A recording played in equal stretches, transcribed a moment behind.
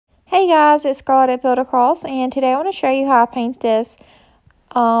Hey guys, it's Scarlett at Build Across, and today I want to show you how I paint this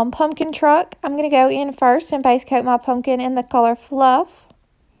pumpkin truck. I'm going to go in first and base coat my pumpkin in the color Fluff.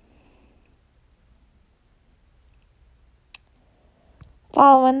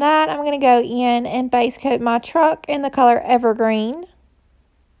 Following that, I'm going to go in and base coat my truck in the color Evergreen.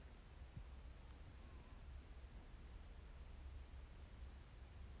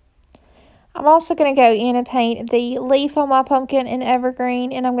 I'm also going to go in and paint the leaf on my pumpkin in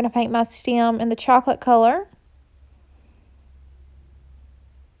Evergreen, and I'm going to paint my stem in the chocolate color.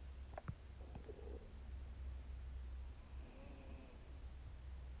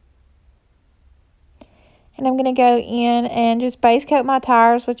 And I'm going to go in and just base coat my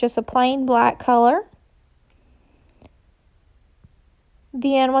tires with just a plain black color.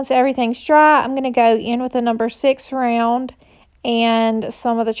 Then once everything's dry, I'm going to go in with a number 6 round and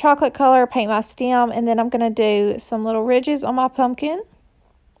some of the chocolate color, paint my stem, and then I'm going to do some little ridges on my pumpkin.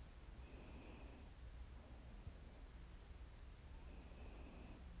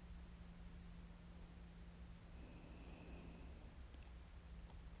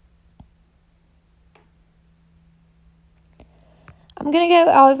 I'm going to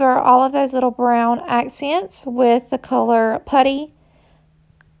go over all of those little brown accents with the color Putty.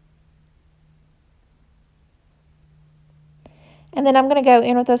 And then I'm going to go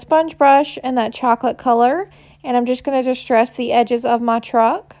in with a sponge brush and that chocolate color, and I'm just going to distress the edges of my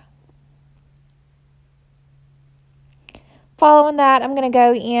truck. Following that, I'm going to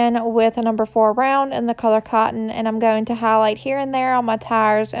go in with a number 4 round in the color Cotton, and I'm going to highlight here and there on my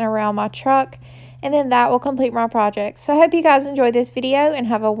tires and around my truck, and then that will complete my project. So I hope you guys enjoyed this video and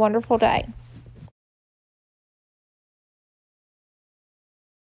have a wonderful day.